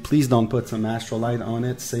 And then please don't put some astrolite on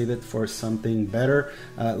it. Save it for something better.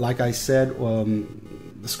 Like I said,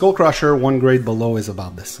 the Skull Crusher, one grade below, is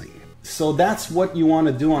about the same. So that's what you want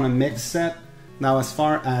to do on a mix set. Now, as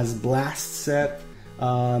far as blast set,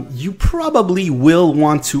 you probably will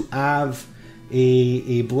want to have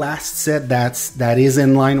a blast set that is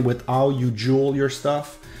in line with how you jewel your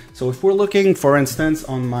stuff. So if we're looking, for instance,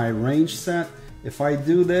 on my range set, if I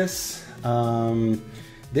do this,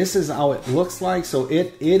 this is how it looks like. So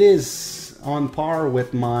it is on par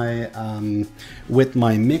with my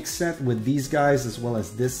mix set with these guys, as well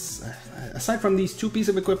as this. Aside from these 2 pieces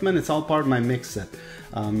of equipment, it's all part of my mix set.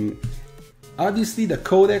 Obviously, the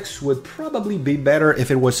Codex would probably be better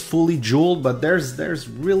if it was fully jeweled, but there's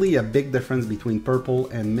really a big difference between purple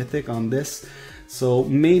and mythic on this. So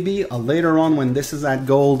maybe later on, when this is at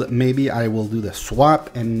gold, maybe I will do the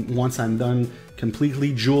swap, and once I'm done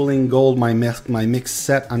completely jeweling gold my mix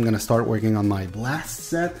set, I'm gonna start working on my blast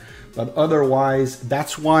set. But otherwise,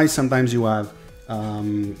 that's why sometimes you have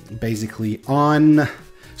basically on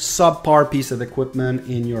subpar piece of equipment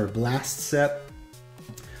in your blast set.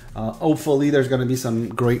 Hopefully there's going to be some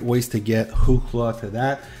great ways to get Hookla to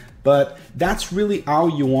that, but that's really how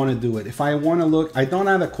you want to do it. If I want to look, I don't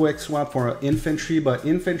have a quick swap for infantry, but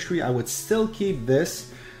infantry I would still keep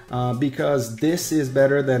this because this is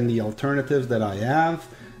better than the alternatives that I have,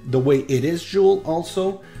 the way it is jeweled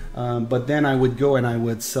also. But then I would go and I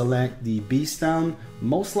would select the Beast Down.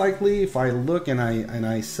 Most likely, if I look and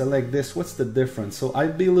I select this, what's the difference? So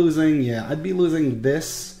I'd be losing, I'd be losing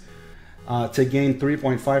this to gain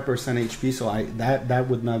 3.5% HP. So that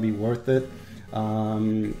would not be worth it.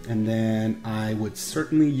 And then I would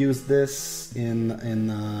certainly use this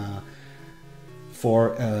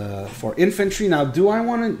for infantry. Now, do I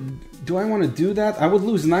want to do that? I would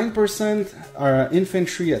lose 9%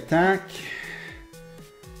 infantry attack.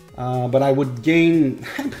 But I would gain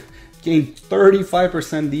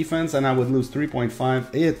 35% defense, and I would lose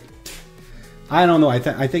 3.5. I don't know. I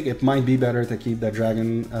think it might be better to keep the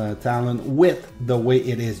Dragon Talon with the way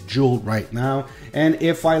it is jeweled right now. And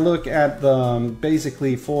if I look at the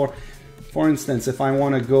basically for instance, if I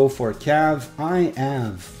want to go for Cav,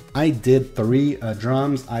 I did 3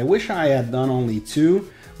 drums. I wish I had done only 2.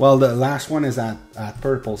 Well, the last one is at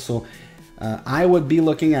purple, so. I would be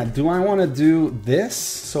looking at, do I want to do this?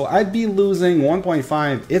 So I'd be losing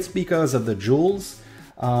 1.5. It's because of the jewels.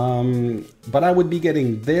 But I would be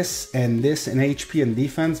getting this and this in HP and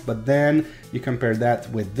defense. But then you compare that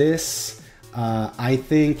with this. I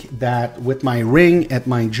think that with my ring at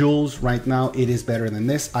my jewels right now, it is better than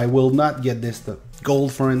this. I will not get this to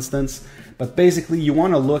gold, for instance. But basically, you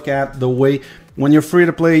want to look at the way, when you're free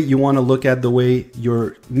to play, you want to look at the way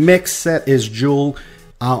your mix set is jeweled.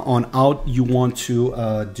 On how you want to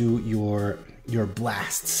do your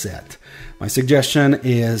blast set. My suggestion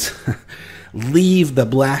is leave the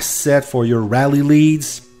blast set for your rally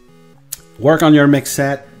leads. Work on your mix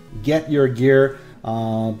set. Get your gear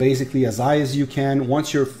basically as high as you can.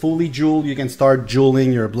 Once you're fully jeweled, you can start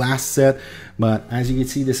jeweling your blast set. But as you can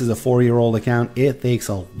see, this is a 4-year-old account. It takes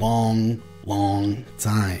a long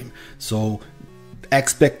time. So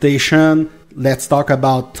expectation, let's talk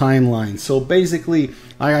about timeline. So basically,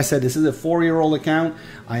 like I said, this is a 4-year-old account.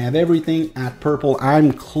 I have everything at purple.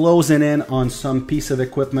 I'm closing in on some piece of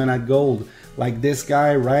equipment at gold. Like this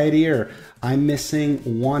guy right here, I'm missing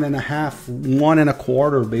 1.5,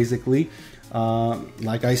 1.25 basically.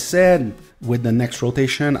 Like I said, with the next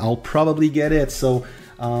rotation, I'll probably get it. So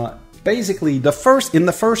basically, in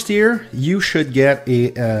the first year, you should get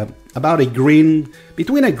about a green,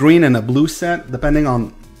 between a green and a blue set, depending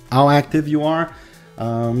on how active you are,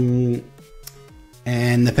 and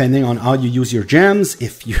depending on how you use your gems.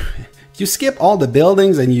 If you skip all the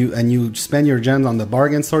buildings and you spend your gems on the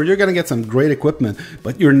bargain store, you're gonna get some great equipment,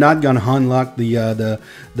 but you're not gonna unlock the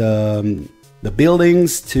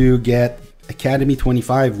buildings to get Academy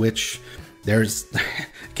 25, which there's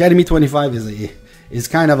Academy 25 is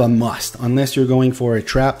kind of a must unless you're going for a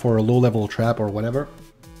trap, for a low-level trap or whatever.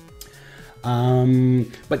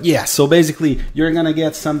 But yeah, so basically you're gonna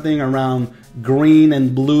get something around green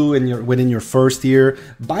and blue within your first year.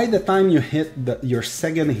 By the time you hit your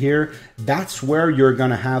second year, that's where you're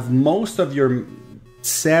gonna have most of your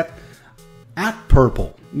set at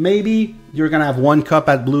purple. Maybe you're gonna have 1 cup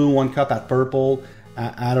at blue, 1 cup at purple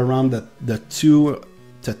at around the 2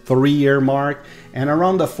 to 3 year mark, and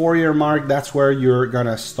around the 4-year mark, that's where you're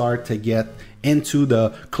gonna start to get into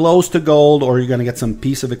the close to gold, or you're gonna get some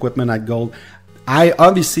piece of equipment at gold. I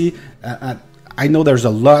obviously I know there's a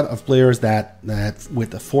lot of players that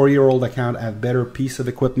with a 4-year-old account have better piece of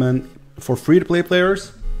equipment for free-to-play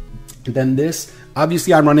players than this.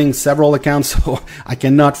 Obviously, I'm running several accounts, so I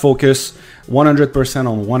cannot focus 100%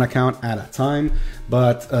 on one account at a time.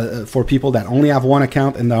 But for people that only have one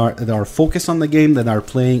account and that are focused on the game, that are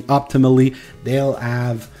playing optimally, they'll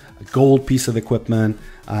have a gold piece of equipment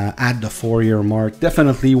at the 4-year mark.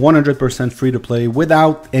 Definitely 100% free to play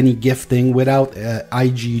without any gifting, without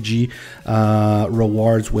IGG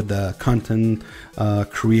rewards with the content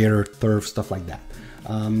creator turf, stuff like that.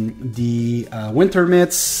 The winter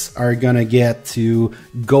mitts are gonna get to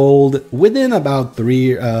gold within about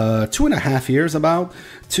 2.5 years, about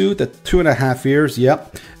 2 to 2.5 years.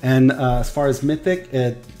 Yep. And as far as mythic,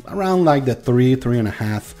 around like the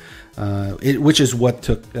 3.5, which is what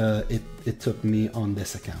it took me on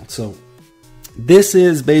this account. So this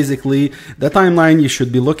is basically the timeline you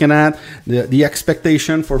should be looking at. The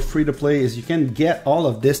expectation for free to play is you can get all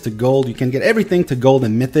of this to gold. You can get everything to gold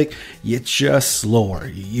and mythic. It's just slower.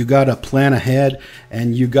 You gotta plan ahead,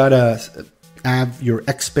 and you gotta have your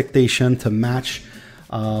expectation to match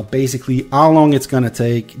basically how long it's gonna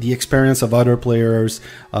take, the experience of other players.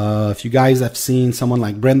 If you guys have seen someone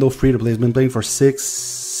like Brendo free to play, has been playing for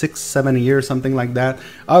 6-7 years, something like that.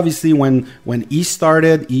 Obviously, when he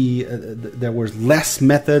started, there was less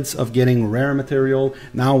methods of getting rare material.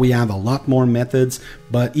 Now we have a lot more methods,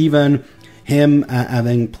 but even him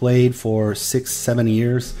having played for 6-7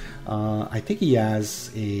 years, I think he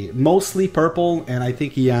has mostly purple, and I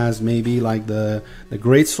think he has maybe like the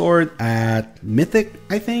great sword at mythic,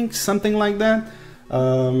 I think, something like that.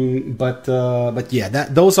 But yeah,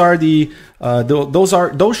 those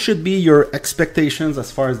should be your expectations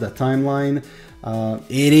as far as the timeline.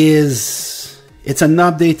 It's an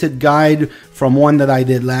updated guide from one that I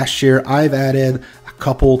did last year. I've added a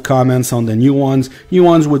couple comments on the new ones. New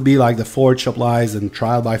ones would be like the Forge Supplies and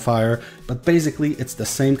Trial by Fire, but basically it's the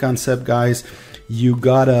same concept, guys. You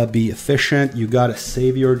gotta be efficient. You gotta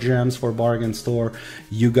save your gems for bargain store.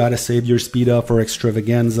 You gotta save your speed up for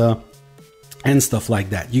extravaganza and stuff like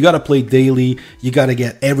that. You gotta play daily. You gotta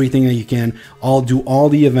get everything that you can. Do all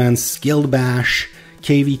the events, Guild Bash,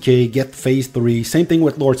 KVK, get phase 3. Same thing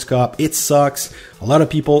with Lord's Cup. It sucks. A lot of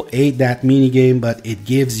people hate that mini game, but it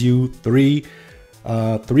gives you three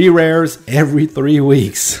rares every 3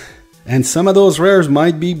 weeks. And some of those rares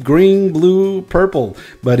might be green, blue, purple,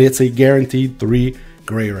 but it's a guaranteed 3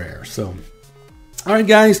 gray rares. So alright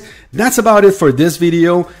guys, that's about it for this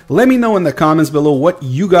video. Let me know in the comments below what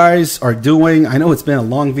you guys are doing. I know it's been a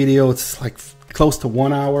long video. It's like close to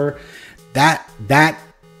 1 hour. That's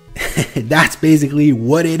basically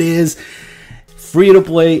what it is. Free to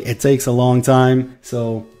play, it takes a long time.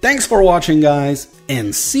 So thanks for watching, guys,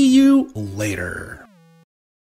 and see you later.